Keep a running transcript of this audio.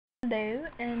Hello,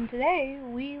 and today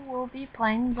we will be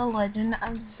playing The Legend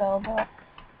of Zelda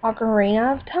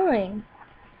Ocarina of Time,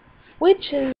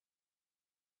 which is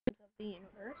the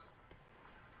universe.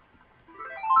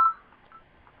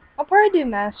 I'll probably do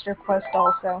Master Quest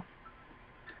also.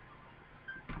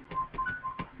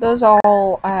 Those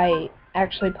all I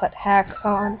actually put hacks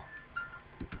on.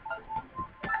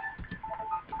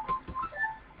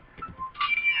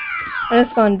 I'm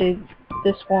just gonna do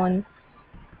this one.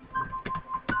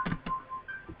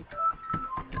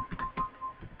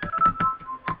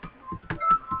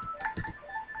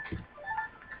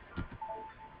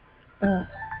 Ugh.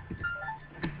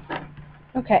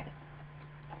 Okay.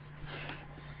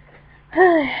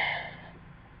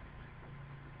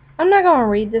 I'm not gonna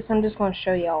read this, I'm just gonna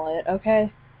show y'all it,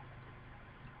 okay?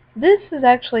 This is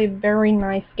actually a very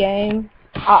nice game.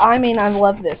 I mean, I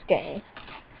love this game.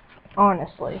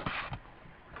 Honestly.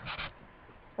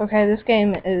 Okay, this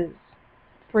game is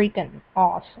freaking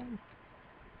awesome.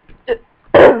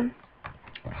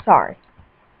 Sorry.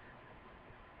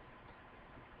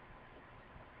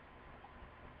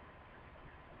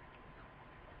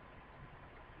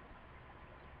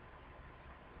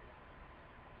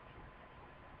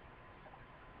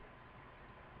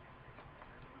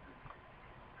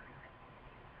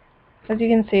 As you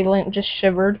can see, Link just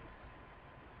shivered.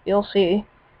 You'll see.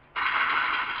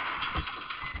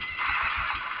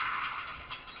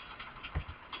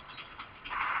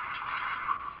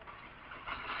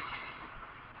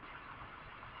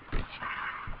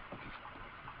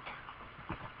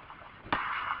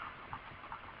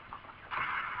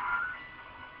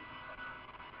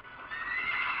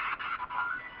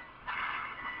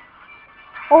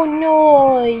 Oh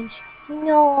no!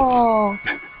 No!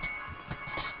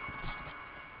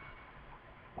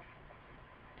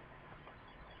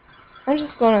 I'm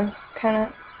just gonna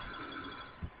kinda...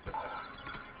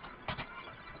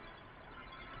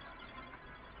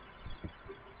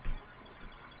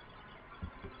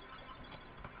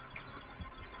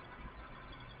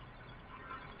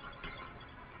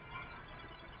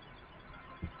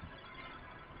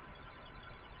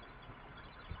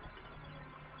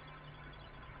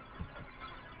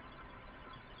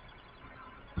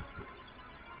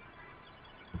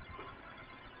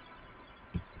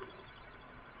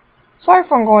 Sorry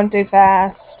if I'm going too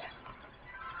fast.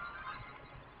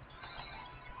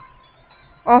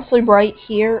 Honestly, right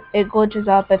here, it glitches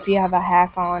up if you have a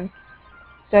hack on.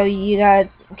 So you gotta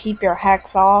keep your hacks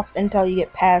off until you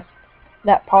get past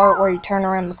that part where you turn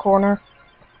around the corner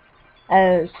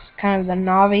as kind of the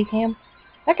Navi cam.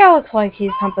 That guy looks like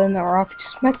he's humping the rock. It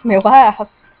just makes me laugh.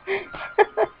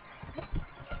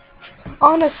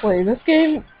 Honestly, this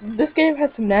game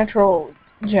has some natural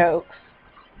jokes.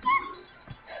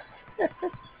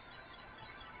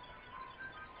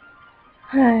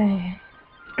 Hey.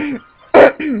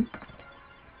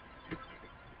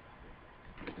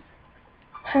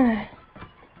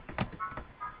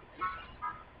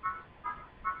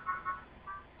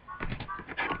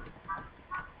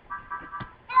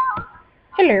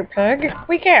 Hello, Pug.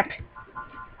 Wake up.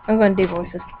 I'm gonna do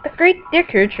voices. The great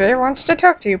Dickature wants to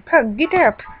talk to you. Pug, get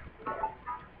up.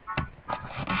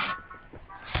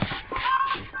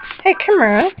 Hey, come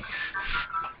on.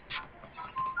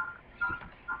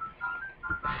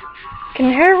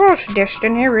 Can Harold's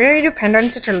destiny really depend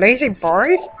on such a lazy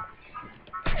boy?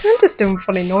 I'm just doing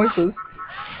funny noises.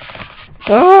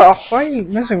 Oh, why are you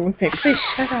messing with me? Please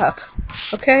shut up.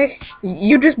 Okay?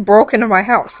 You just broke into my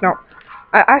house. Now,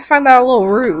 I find that a little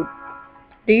rude.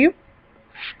 Do you?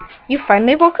 You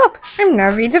finally woke up. I'm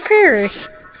Navi the Fairy.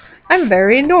 I'm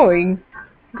very annoying.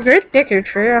 The great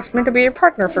Dickature asked me to be your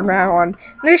partner from now on.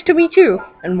 Nice to meet you,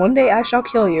 and one day I shall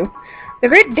kill you. The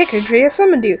great Dickature has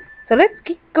summoned you, so let's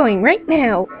get going right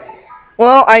now.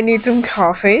 Well, I need some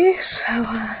coffee, so,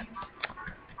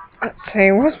 let's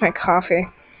see, where's my coffee?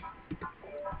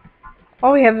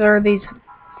 All we have are these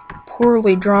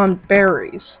poorly drawn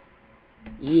berries.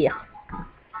 Yeah.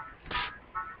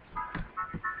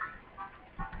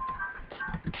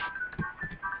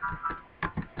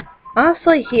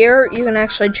 Honestly, here, you can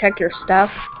actually check your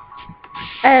stuff.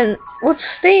 And what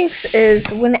stinks is,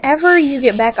 whenever you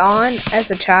get back on as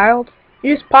a child,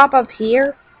 you just pop up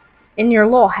here, in your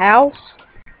little house,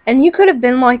 and you could have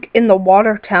been, like, in the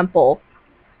water temple.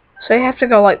 So you have to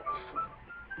go, like,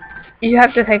 you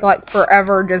have to take, like,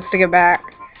 forever just to get back.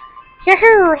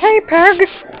 Yahoo! Hey, Pug!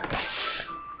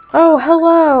 Oh,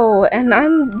 hello! And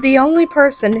I'm the only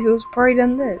person who's probably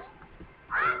done this.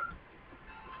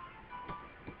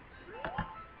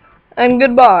 And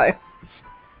goodbye.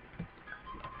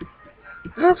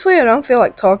 Honestly, I don't feel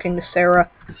like talking to Sarah.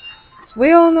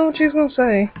 We all know what she's gonna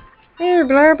say. Hey,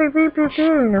 blah blah blah blah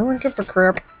blah. No one gives a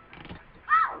crap.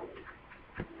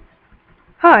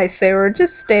 Hi, Sarah.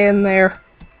 Just stand there.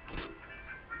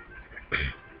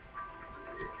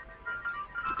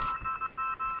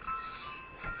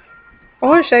 I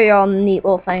want to show y'all a neat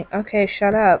little thing. Okay,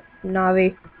 shut up,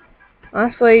 Navi.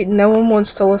 Honestly, no one wants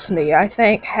to listen to you. I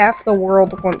think half the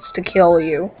world wants to kill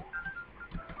you.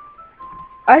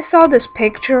 I saw this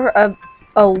picture of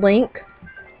a Link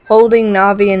holding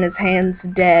Navi in his hands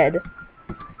dead.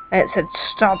 And it said,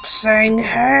 "Stop saying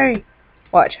hey."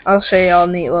 Watch, I'll show y'all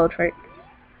a neat little trick.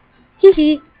 Hee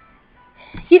hee.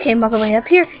 You came all the way up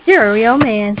here. You're a real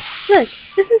man. Look,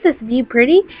 isn't this view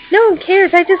pretty? No one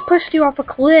cares. I just pushed you off a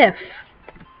cliff.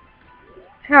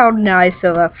 How nice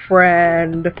of a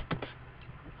friend.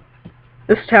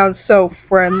 This town's so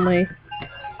friendly.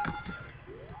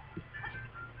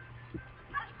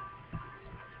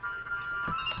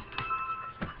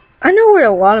 I know where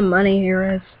a lot of money here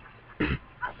is.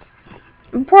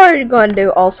 I'm probably going to do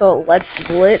also a Let's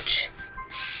Glitch.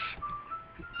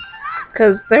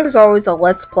 Because there's always a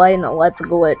Let's Play and a Let's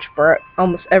Glitch for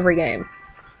almost every game.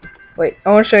 Wait,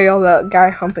 I want to show y'all the guy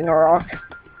humping a rock.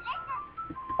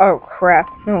 Oh crap,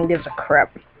 no one gives a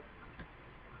crap.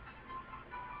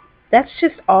 That's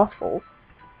just awful.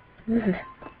 No,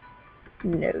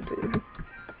 dude.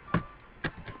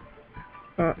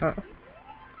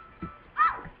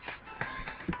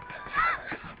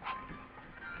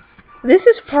 This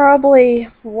is probably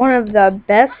one of the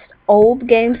best old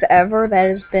games ever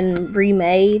that has been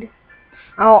remade.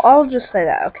 I'll just say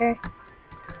that, okay?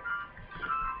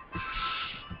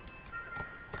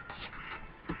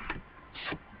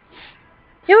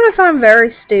 You know what I find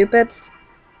very stupid?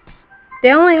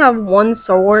 They only have one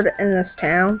sword in this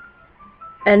town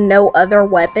and no other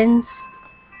weapons.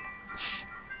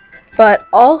 But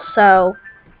also,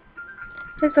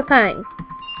 here's the thing.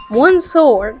 One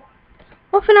sword.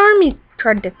 What if an army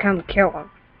tried to come kill him?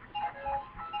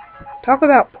 Talk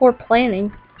about poor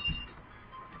planning.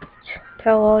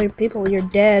 Tell all your people you're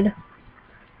dead.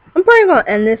 I'm probably gonna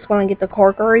end this when I get the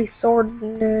Corkery sword.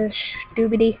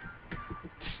 Doobity.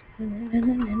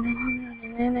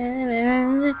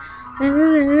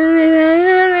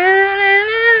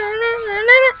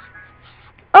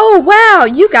 Oh wow,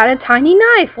 you got a tiny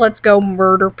knife. Let's go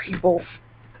murder people.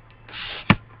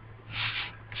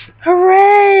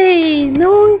 Hooray!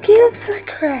 No one gives a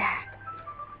crap.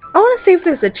 I want to see if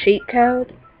there's a cheat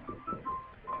code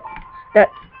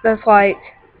that's like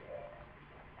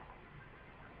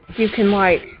you can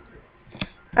like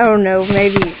I don't know,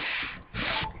 maybe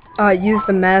use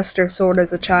the Master Sword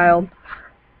as a child.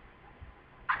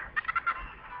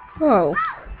 Oh,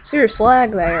 serious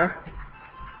lag there.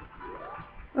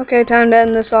 Okay, time to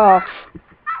end this off.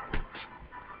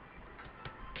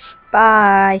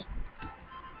 Bye.